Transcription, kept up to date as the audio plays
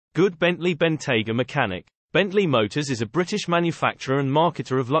Good Bentley Bentayga mechanic. Bentley Motors is a British manufacturer and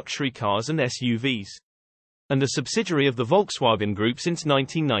marketer of luxury cars and SUVs, and a subsidiary of the Volkswagen Group since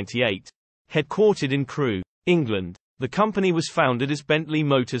 1998. Headquartered in Crewe, England, the company was founded as Bentley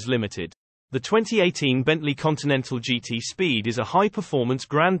Motors Limited. The 2018 Bentley Continental GT Speed is a high-performance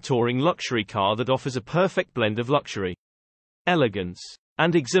grand touring luxury car that offers a perfect blend of luxury, elegance,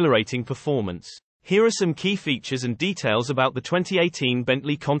 and exhilarating performance. Here are some key features and details about the 2018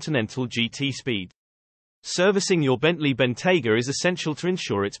 Bentley Continental GT Speed. Servicing your Bentley Bentayga is essential to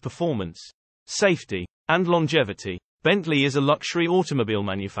ensure its performance, safety, and longevity. Bentley is a luxury automobile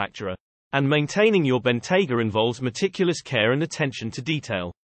manufacturer, and maintaining your Bentayga involves meticulous care and attention to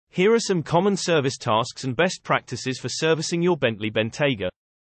detail. Here are some common service tasks and best practices for servicing your Bentley Bentayga.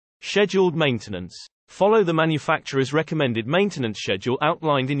 Scheduled maintenance. Follow the manufacturer's recommended maintenance schedule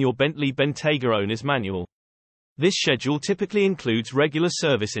outlined in your Bentley Bentayga owner's manual. This schedule typically includes regular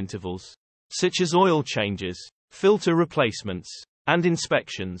service intervals, such as oil changes, filter replacements, and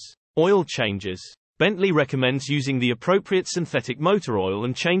inspections. Oil changes. Bentley recommends using the appropriate synthetic motor oil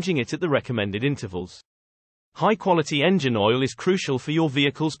and changing it at the recommended intervals. High-quality engine oil is crucial for your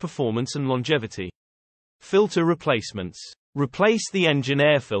vehicle's performance and longevity. Filter replacements. Replace the engine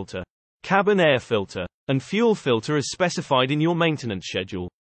air filter, cabin air filter, and fuel filter as specified in your maintenance schedule.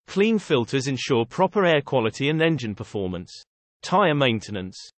 Clean filters ensure proper air quality and engine performance. Tire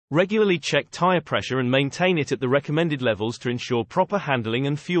maintenance. Regularly check tire pressure and maintain it at the recommended levels to ensure proper handling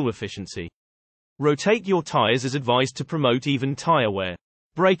and fuel efficiency. Rotate your tires as advised to promote even tire wear.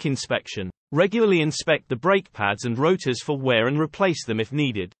 Brake inspection. Regularly inspect the brake pads and rotors for wear and replace them if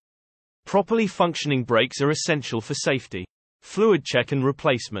needed. Properly functioning brakes are essential for safety. Fluid check and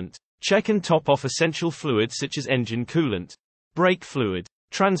replacement. Check and top off essential fluids such as engine coolant, brake fluid,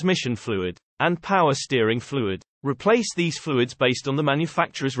 transmission fluid, and power steering fluid. Replace these fluids based on the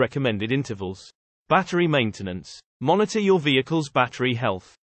manufacturer's recommended intervals. Battery maintenance. Monitor your vehicle's battery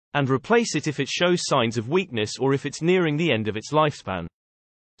health, and replace it if it shows signs of weakness or if it's nearing the end of its lifespan.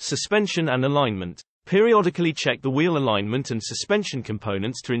 Suspension and alignment. Periodically check the wheel alignment and suspension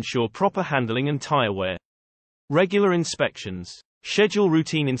components to ensure proper handling and tire wear. Regular inspections. Schedule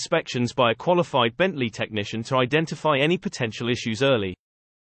routine inspections by a qualified Bentley technician to identify any potential issues early.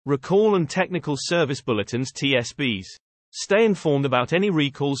 Recall and technical service bulletins (TSBs). Stay informed about any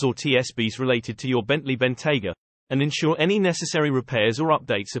recalls or TSBs related to your Bentley Bentayga, and ensure any necessary repairs or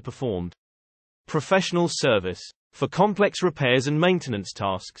updates are performed. Professional service. For complex repairs and maintenance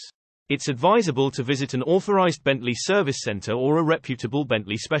tasks, it's advisable to visit an authorized Bentley service center or a reputable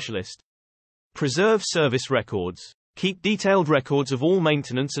Bentley specialist. Preserve service records. Keep detailed records of all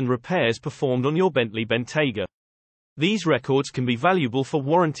maintenance and repairs performed on your Bentley Bentayga. These records can be valuable for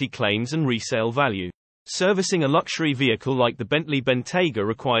warranty claims and resale value. Servicing a luxury vehicle like the Bentley Bentayga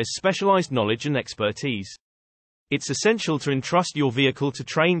requires specialized knowledge and expertise. It's essential to entrust your vehicle to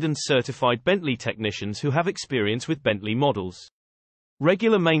trained and certified Bentley technicians who have experience with Bentley models.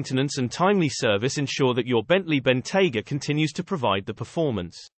 Regular maintenance and timely service ensure that your Bentley Bentayga continues to provide the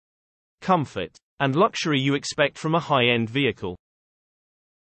performance, comfort, and luxury you expect from a high-end vehicle.